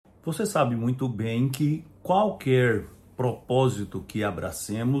Você sabe muito bem que qualquer propósito que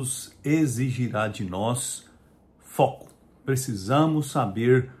abracemos exigirá de nós foco. Precisamos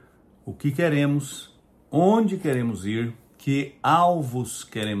saber o que queremos, onde queremos ir, que alvos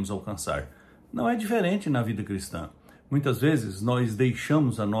queremos alcançar. Não é diferente na vida cristã. Muitas vezes nós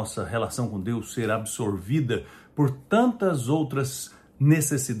deixamos a nossa relação com Deus ser absorvida por tantas outras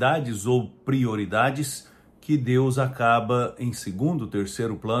necessidades ou prioridades que Deus acaba em segundo,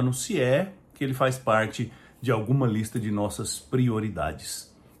 terceiro plano, se é que ele faz parte de alguma lista de nossas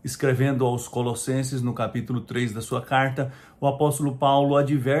prioridades. Escrevendo aos Colossenses, no capítulo 3 da sua carta, o apóstolo Paulo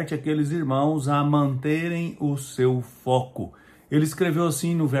adverte aqueles irmãos a manterem o seu foco. Ele escreveu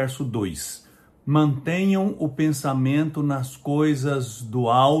assim no verso 2: mantenham o pensamento nas coisas do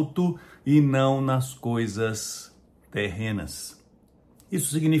alto e não nas coisas terrenas.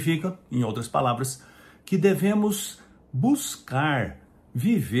 Isso significa, em outras palavras, que devemos buscar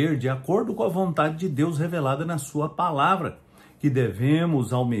viver de acordo com a vontade de Deus revelada na sua palavra, que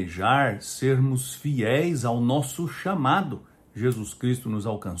devemos almejar sermos fiéis ao nosso chamado. Jesus Cristo nos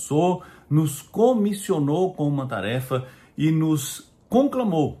alcançou, nos comissionou com uma tarefa e nos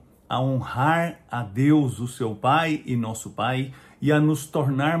conclamou a honrar a Deus, o seu Pai e nosso Pai, e a nos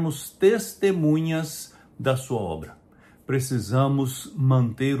tornarmos testemunhas da sua obra. Precisamos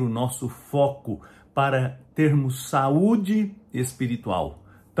manter o nosso foco para termos saúde espiritual.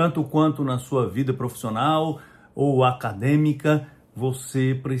 Tanto quanto na sua vida profissional ou acadêmica,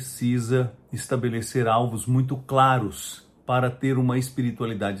 você precisa estabelecer alvos muito claros para ter uma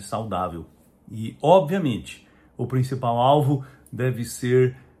espiritualidade saudável. E, obviamente, o principal alvo deve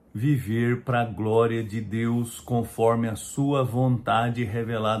ser viver para a glória de Deus conforme a sua vontade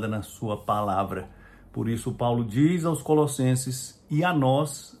revelada na sua palavra. Por isso, Paulo diz aos Colossenses e a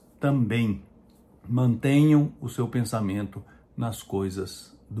nós também: mantenham o seu pensamento nas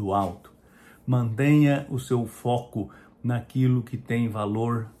coisas do alto. Mantenha o seu foco naquilo que tem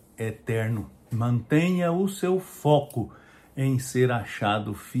valor eterno. Mantenha o seu foco em ser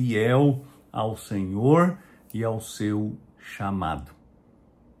achado fiel ao Senhor e ao seu chamado.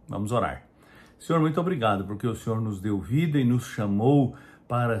 Vamos orar. Senhor, muito obrigado porque o Senhor nos deu vida e nos chamou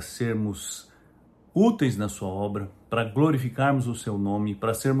para sermos úteis na sua obra, para glorificarmos o seu nome,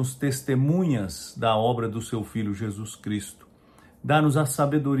 para sermos testemunhas da obra do seu Filho Jesus Cristo. Dá-nos a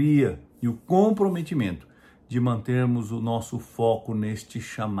sabedoria e o comprometimento de mantermos o nosso foco neste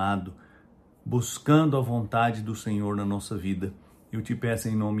chamado, buscando a vontade do Senhor na nossa vida. Eu te peço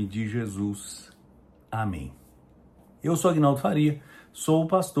em nome de Jesus. Amém. Eu sou Agnaldo Faria, sou o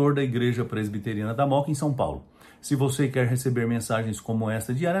pastor da Igreja Presbiteriana da Moca, em São Paulo. Se você quer receber mensagens como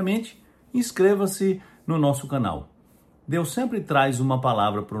esta diariamente, inscreva-se no nosso canal. Deus sempre traz uma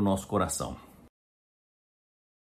palavra para o nosso coração.